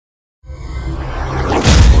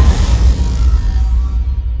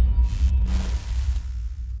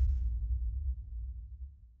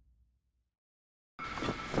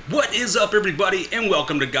What is up, everybody, and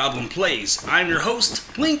welcome to Goblin Plays. I'm your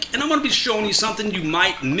host, Blink, and I'm going to be showing you something you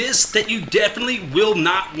might miss that you definitely will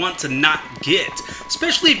not want to not get.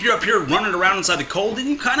 Especially if you're up here running around inside the cold and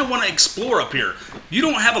you kind of want to explore up here. You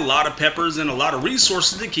don't have a lot of peppers and a lot of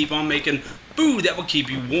resources to keep on making food that will keep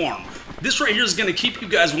you warm. This right here is going to keep you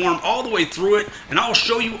guys warm all the way through it, and I'll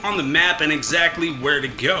show you on the map and exactly where to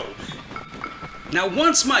go. Now,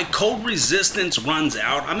 once my cold resistance runs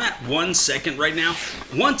out, I'm at 1 second right now.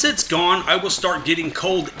 Once it's gone, I will start getting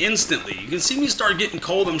cold instantly. You can see me start getting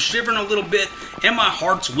cold. I'm shivering a little bit, and my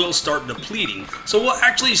hearts will start depleting. So we'll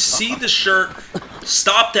actually see the shirt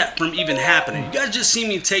stop that from even happening. You guys just see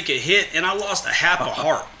me take a hit, and I lost a half a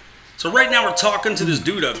heart. So right now we're talking to this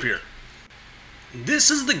dude up here.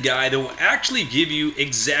 This is the guy that will actually give you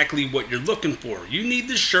exactly what you're looking for. You need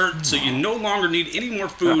this shirt so you no longer need any more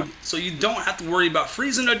food, so you don't have to worry about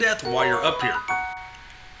freezing to death while you're up here.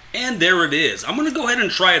 And there it is. I'm going to go ahead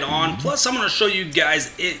and try it on, plus I'm going to show you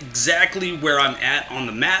guys exactly where I'm at on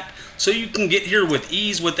the map, so you can get here with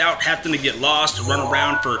ease without having to get lost or run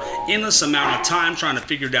around for endless amount of time trying to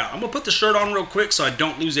figure it out. I'm going to put the shirt on real quick so I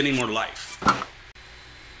don't lose any more life.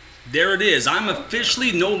 There it is. I'm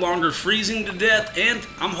officially no longer freezing to death, and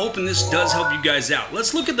I'm hoping this does help you guys out.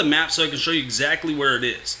 Let's look at the map so I can show you exactly where it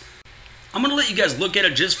is. I'm going to let you guys look at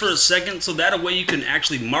it just for a second, so that way you can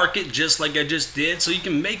actually mark it just like I just did, so you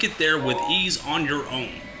can make it there with ease on your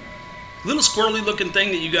own. Little squirrely looking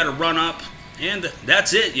thing that you got to run up, and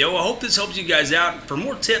that's it, yo. I hope this helps you guys out. For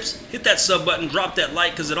more tips, hit that sub button, drop that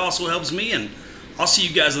like, because it also helps me, and I'll see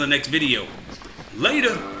you guys in the next video.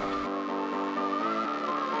 Later.